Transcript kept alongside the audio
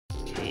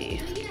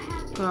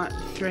got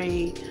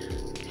 3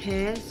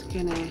 pears,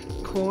 gonna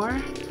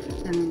core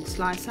and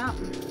slice up.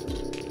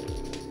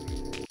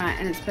 Right,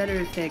 and it's better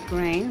if they're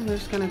green. We're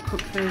just gonna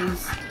cook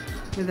these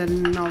with a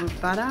knob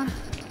of butter.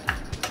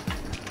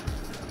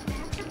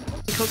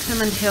 Cook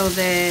them until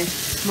they're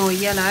more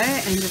yellow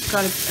and just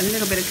got a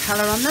little bit of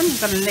colour on them.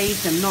 You've got to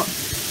leave them, not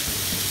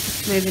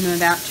moving them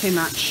about too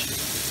much.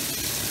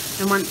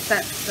 And once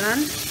that's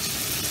done,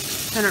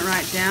 turn it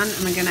right down,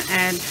 and we're going to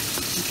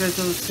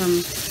drizzle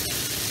some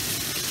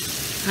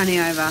honey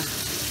over.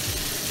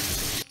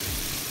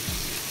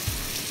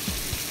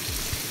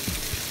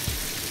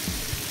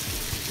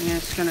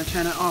 And just going to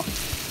turn it off.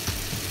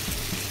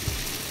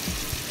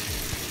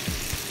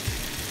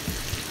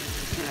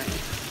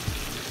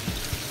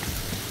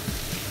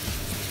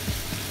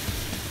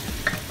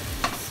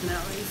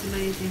 Smell is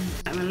amazing.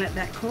 I'm going to let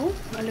that cool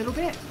a little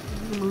bit,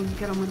 and we'll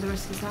get on with the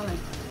rest of the salad.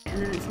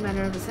 And then it's a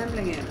matter of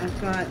assembling it.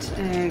 I've got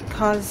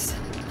cos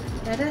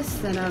lettuce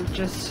that I've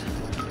just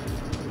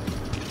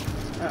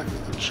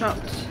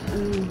chopped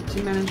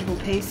into manageable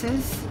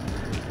pieces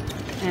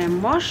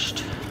and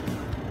washed.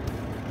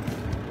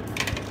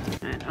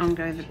 And on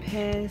go the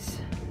pears.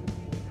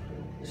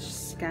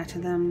 Just scatter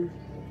them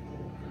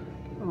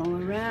all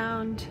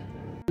around.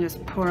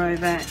 Just pour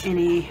over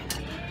any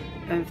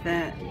of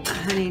the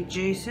honey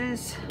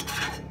juices.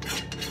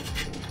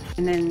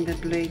 And then the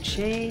blue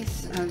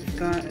cheese. I've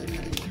got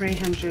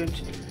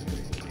 300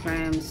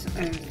 grams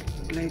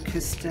of blue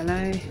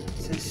Castello,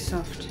 so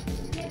soft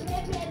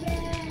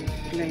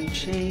blue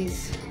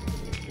cheese.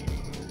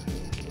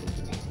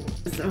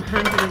 There's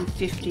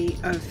 150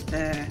 of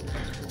the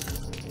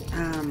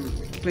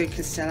blue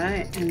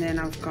Castello, and then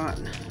I've got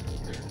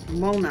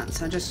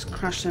walnuts. I just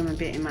crush them a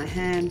bit in my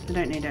hand. They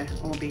don't need to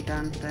all be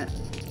done, but